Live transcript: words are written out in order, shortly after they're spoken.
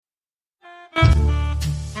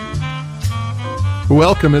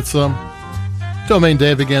Welcome. It's Domain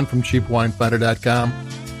Dave again from CheapWineFinder.com.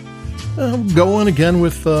 I'm going again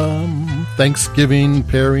with Thanksgiving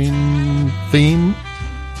pairing theme.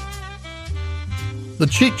 The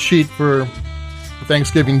cheat sheet for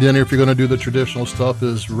Thanksgiving dinner, if you're going to do the traditional stuff,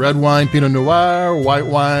 is red wine, Pinot Noir, white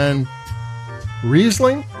wine,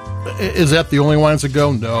 Riesling. Is that the only wines that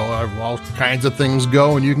go? No, all kinds of things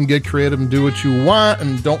go, and you can get creative and do what you want,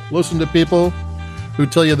 and don't listen to people who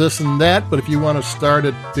tell you this and that. But if you want to start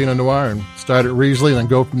at Pinot Noir and start at Riesling and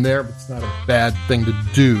go from there, it's not a bad thing to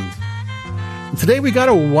do. And today we got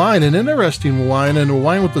a wine, an interesting wine, and a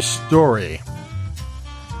wine with a story.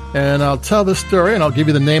 And I'll tell the story, and I'll give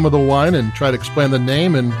you the name of the wine and try to explain the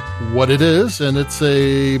name and what it is. And it's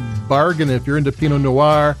a bargain. If you're into Pinot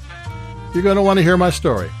Noir, you're going to want to hear my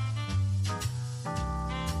story.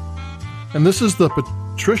 And this is the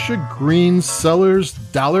Patricia Green Cellars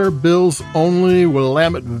Dollar Bills Only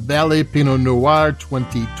Willamette Valley Pinot Noir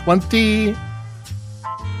 2020.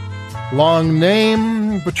 Long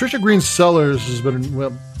name. Patricia Green Cellars has been,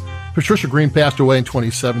 well, Patricia Green passed away in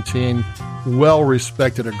 2017. Well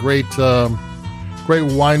respected, a great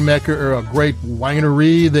winemaker, or a great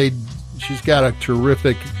winery. She's got a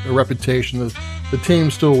terrific reputation. The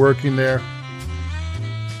team's still working there.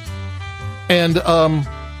 And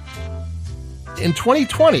in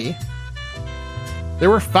 2020, there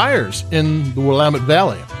were fires in the Willamette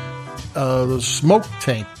Valley. The smoke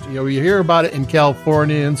taint. You hear about it in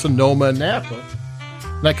California, in Sonoma, and Napa.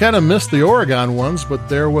 And I kind of missed the Oregon ones, but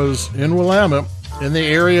there was, in Willamette, in the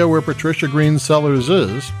area where Patricia Green Cellars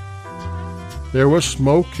is, there was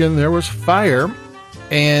smoke and there was fire.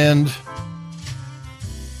 And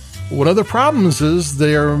one of the problems is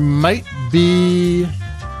there might be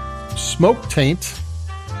smoke taint.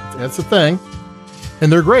 That's the thing.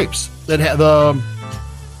 And they're grapes. That had the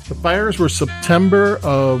fires were September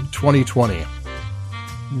of 2020,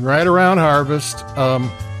 right around harvest.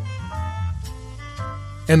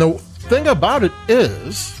 And the thing about it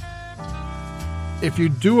is, if you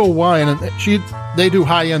do a wine, and they do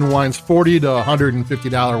high-end wines, $40 to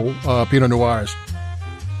 $150 Pinot Noirs.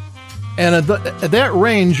 And at that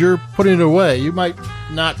range, you're putting it away. You might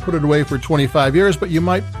not put it away for 25 years, but you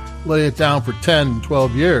might lay it down for 10,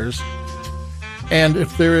 12 years. And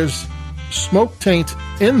if there is smoke taint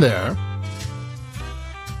in there,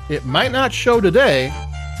 it might not show today,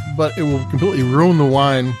 but it will completely ruin the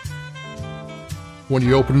wine when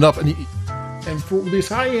you open it up. And for these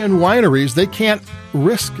high-end wineries, they can't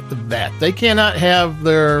risk that. They cannot have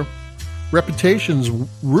their reputations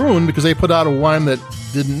ruined because they put out a wine that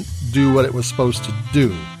didn't do what it was supposed to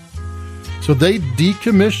do. So they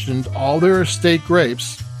decommissioned all their estate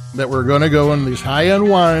grapes that were going to go in these high-end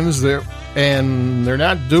wines there, and they're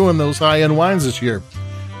not doing those high-end wines this year.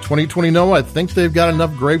 2020, no, I think they've got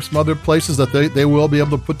enough grapes from other places that they will be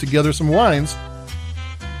able to put together some wines.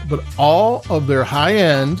 But all of their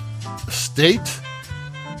high-end estate,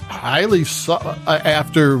 highly sought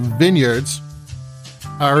after vineyards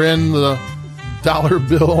are in the dollar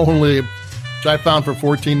bill only, which I found for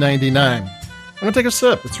 $14.99. I'm going to take a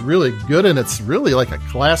sip. It's really good, and it's really like a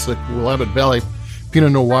classic Willamette Valley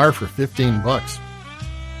Pinot Noir for $15.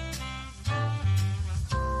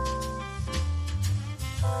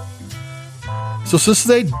 So since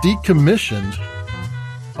they decommissioned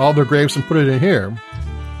all their grapes and put it in here,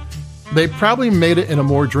 they probably made it in a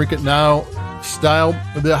more drink it now style.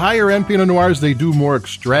 The higher end Pinot Noirs, they do more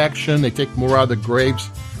extraction. They take more out of the grapes.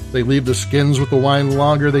 They leave the skins with the wine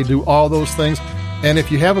longer. They do all those things. And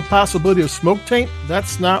if you have a possibility of smoke taint,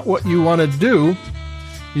 that's not what you want to do.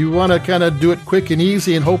 You want to kind of do it quick and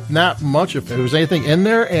easy and hope not much if there's anything in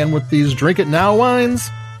there. And with these drink it now wines,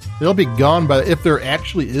 they'll be gone if there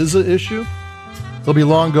actually is an issue. They'll be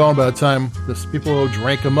long gone by the time people will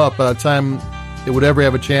drink them up, by the time it would ever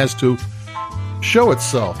have a chance to show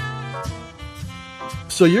itself.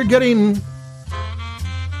 So you're getting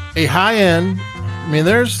a high-end,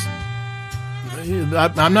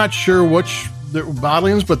 I'm not sure which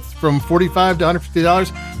bottlings, but from $45 to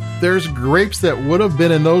 $150, there's grapes that would have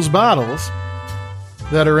been in those bottles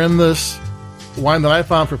that are in this wine that I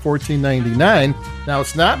found for $14.99. Now,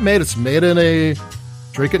 it's made in a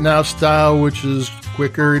drink it now style, which is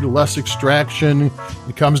quicker, less extraction.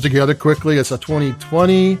 It comes together quickly. It's a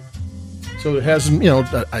 2020. So it has,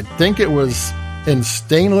 I think it was in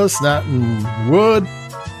stainless, not in wood.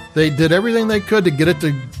 They did everything they could to get it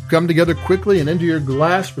to come together quickly and into your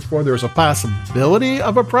glass before there's a possibility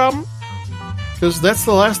of a problem. Because that's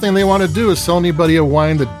the last thing they want to do, is sell anybody a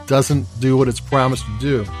wine that doesn't do what it's promised to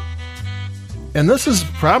do. And this is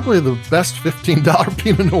probably the best $15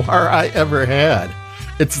 Pinot Noir I ever had.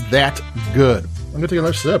 It's that good. I'm going to take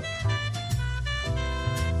another sip.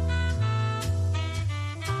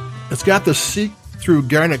 It's got this see-through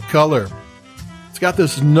garnet color. It's got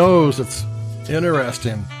this nose that's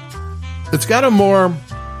interesting. It's got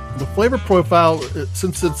the flavor profile,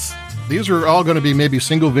 since these are all going to be maybe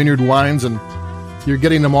single vineyard wines and you're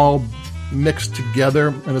getting them all mixed together,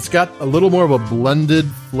 and it's got a little more of a blended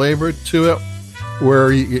flavor to it,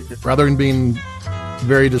 where rather than being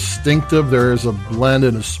very distinctive, there is a blend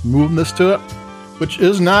and a smoothness to it, which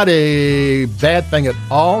is not a bad thing at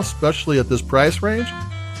all, especially at this price range.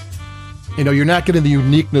 You're not getting the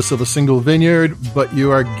uniqueness of a single vineyard, but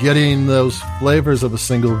you are getting those flavors of a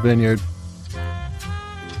single vineyard.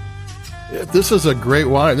 This is a great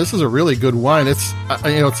wine. This is a really good wine. It's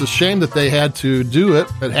a shame that they had to do it.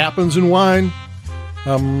 It happens in wine.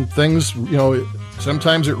 Things,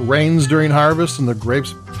 sometimes it rains during harvest and the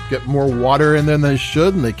grapes get more water in than they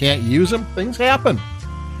should and they can't use them. Things happen.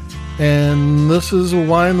 And this is a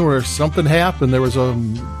wine where something happened. There was a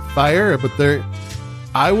fire, but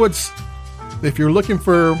if you're looking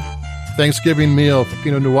for Thanksgiving meal for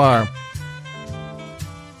Pinot Noir,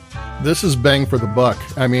 this is bang for the buck.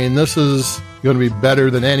 I mean, this is going to be better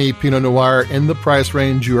than any Pinot Noir in the price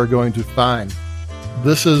range you are going to find.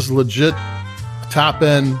 This is legit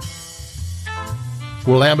top-end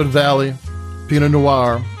Willamette Valley Pinot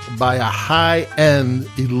Noir by a high-end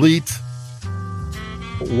elite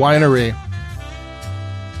winery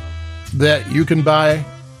that you can buy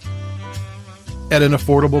at an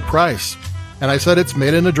affordable price. And I said it's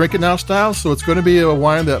made in a drink it now style, so it's going to be a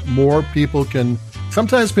wine that more people can.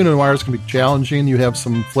 Sometimes Pinot Noirs can be challenging. You have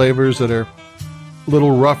some flavors that are a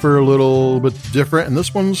little rougher, a little bit different, and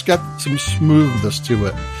this one's got some smoothness to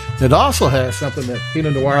it. And it also has something that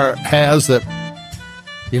Pinot Noir has that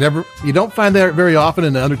you don't find that very often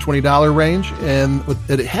in the under $20 range. And what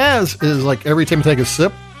it has is, like, every time you take a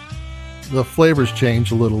sip, the flavors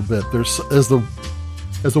change a little bit.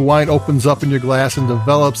 As the wine opens up in your glass and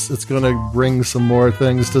develops, it's going to bring some more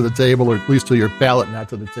things to the table, or at least to your palate, not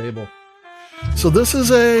to the table. So this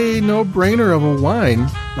is a no-brainer of a wine.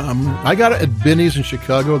 I got it at Binny's in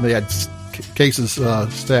Chicago, and they had cases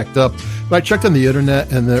stacked up. But I checked on the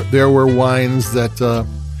internet, and there were wines that, a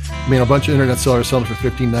bunch of internet sellers sell them for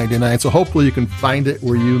 $15.99. So hopefully you can find it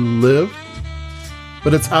where you live.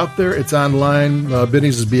 But it's out there. It's online.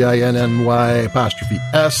 Binny's is BINNY''S.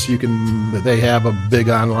 They have a big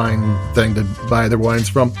online thing to buy their wines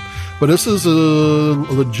from. But this is a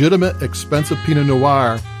legitimate, expensive Pinot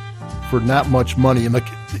Noir for not much money. And like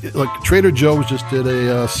Trader Joe's just did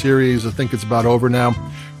a series, I think it's about over now,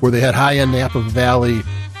 where they had high-end Napa Valley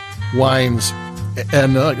wines,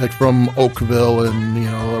 and like from Oakville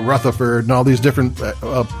and Rutherford and all these different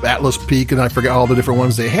Atlas Peak, and I forget all the different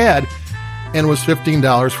ones they had. And it was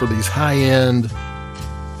 $15 for these high-end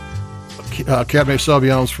Cabernet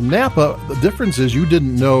Sauvignons from Napa. The difference is you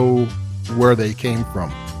didn't know where they came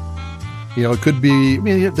from. It could be,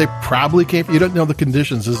 they probably came from, you don't know the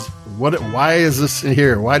conditions. Why is this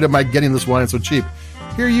here? Why am I getting this wine so cheap?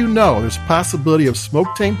 Here there's a possibility of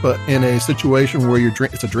smoke taint, but in a situation where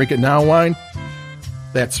it's a drink it now wine,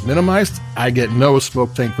 that's minimized. I get no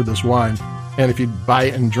smoke taint for this wine. And if you buy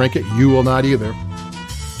it and drink it, you will not either.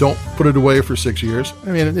 Don't put it away for 6 years.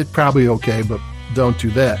 It's probably okay, but don't do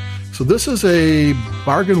that. So this is a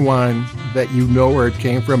bargain wine that you know where it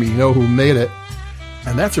came from, you know who made it,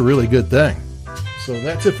 and that's a really good thing. So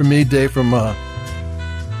that's it for me, Dave from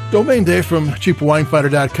Domain Dave from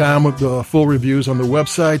CheapWineFinder.com with the full reviews on the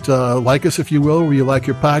website. Like us, if you will, where you like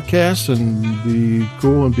your podcast, and be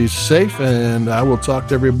cool and be safe. And I will talk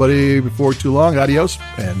to everybody before too long. Adios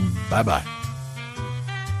and bye-bye.